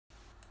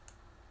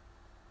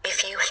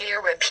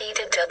hear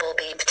repeated double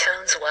beep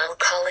tones while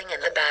calling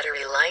and the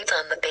battery light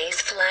on the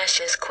base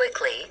flashes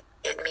quickly,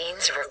 it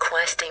means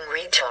requesting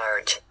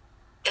recharge.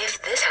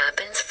 If this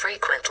happens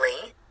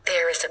frequently,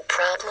 there is a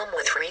problem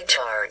with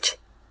recharge.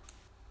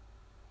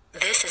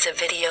 This is a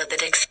video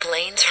that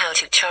explains how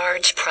to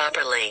charge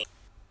properly.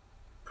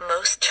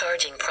 Most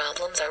charging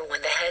problems are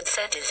when the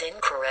headset is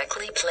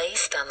incorrectly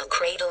placed on the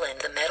cradle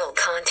and the metal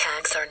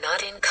contacts are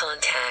not in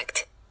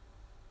contact.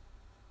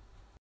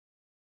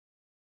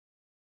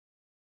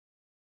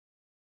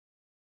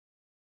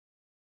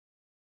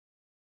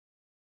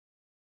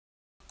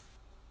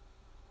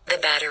 The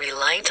battery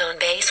light on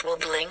base will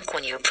blink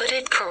when you put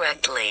it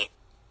correctly.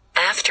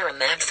 After a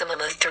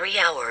maximum of 3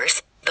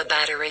 hours, the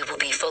battery will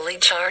be fully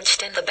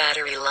charged and the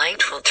battery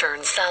light will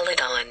turn solid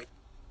on.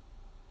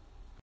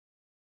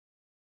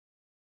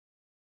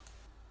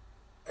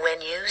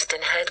 When used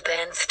in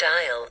headband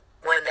style,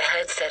 when the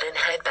headset and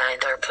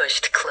headband are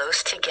pushed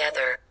close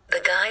together,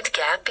 the guide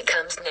gap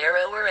becomes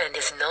narrower and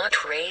is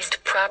not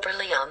raised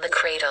properly on the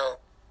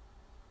cradle.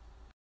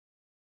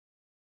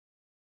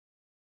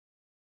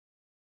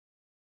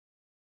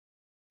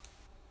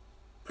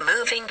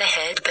 Moving the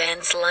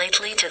headband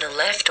slightly to the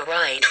left or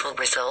right will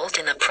result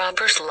in a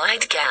proper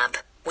slide gap,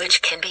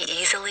 which can be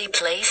easily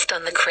placed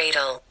on the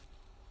cradle.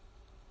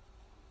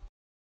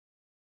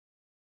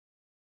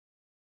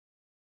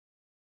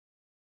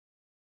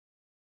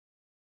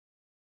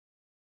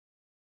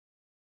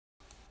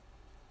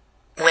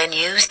 When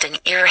used in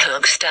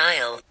earhook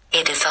style,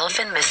 it is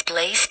often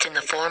misplaced in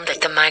the form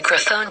that the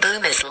microphone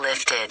boom is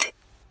lifted.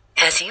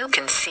 As you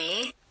can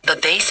see, the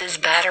base's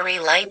battery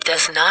light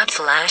does not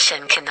flash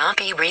and cannot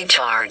be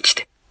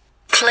recharged.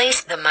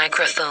 Place the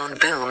microphone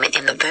boom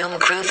in the boom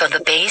groove of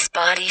the base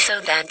body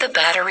so that the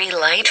battery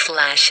light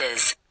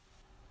flashes.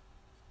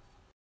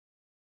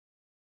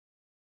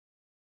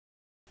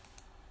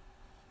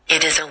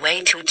 It is a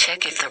way to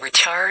check if the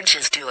recharge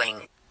is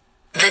doing.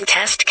 The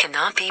test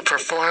cannot be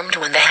performed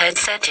when the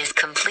headset is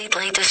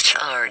completely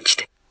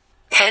discharged.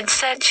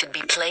 Headset should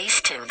be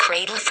placed in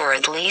cradle for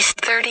at least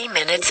 30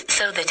 minutes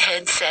so that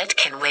headset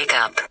can wake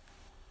up.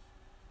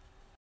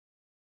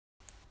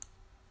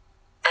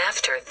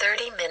 After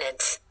 30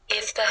 minutes,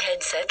 if the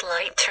headset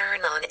light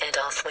turn on and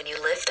off when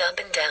you lift up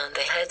and down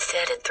the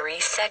headset at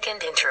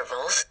 3-second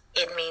intervals,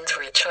 it means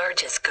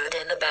recharge is good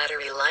and the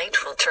battery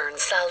light will turn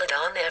solid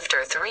on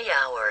after 3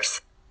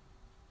 hours.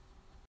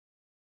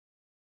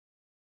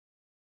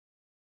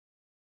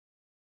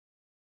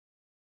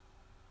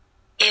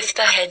 If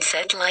the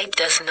headset light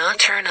does not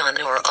turn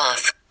on or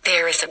off,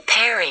 there is a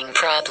pairing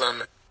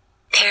problem.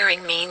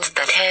 Pairing means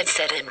that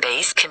headset and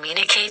base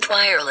communicate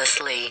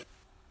wirelessly.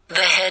 The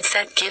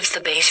headset gives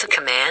the base a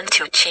command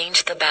to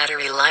change the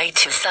battery light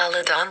to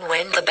solid on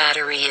when the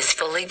battery is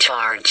fully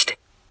charged.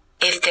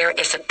 If there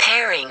is a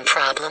pairing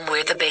problem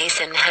where the base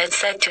and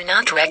headset do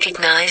not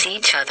recognize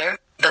each other,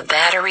 the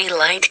battery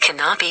light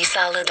cannot be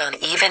solid on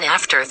even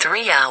after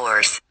 3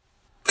 hours.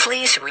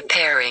 Please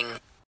repairing.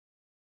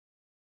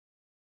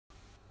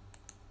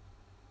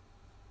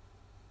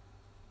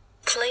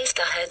 Place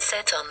the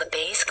headset on the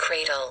base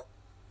cradle.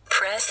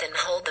 Press and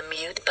hold the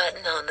mute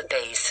button on the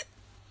base.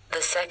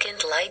 The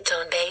second light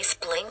on base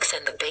blinks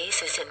and the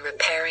base is in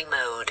repairing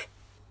mode.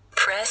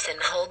 Press and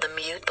hold the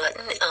mute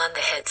button on the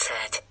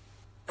headset.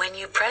 When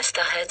you press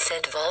the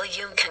headset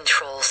volume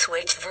control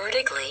switch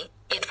vertically,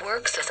 it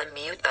works as a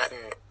mute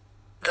button.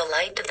 The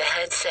light of the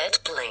headset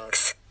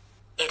blinks.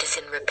 It is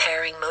in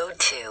repairing mode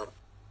too.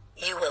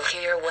 You will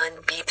hear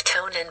one beep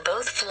tone and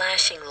both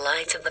flashing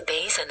lights of the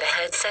base and the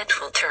headset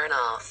will turn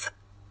off.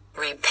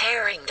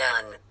 Repairing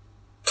done.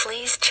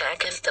 Please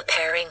check if the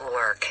pairing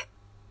work.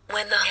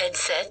 When the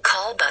headset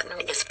call button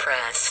is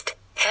pressed,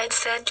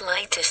 headset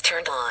light is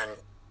turned on.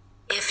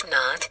 If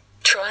not,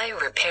 try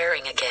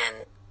repairing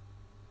again.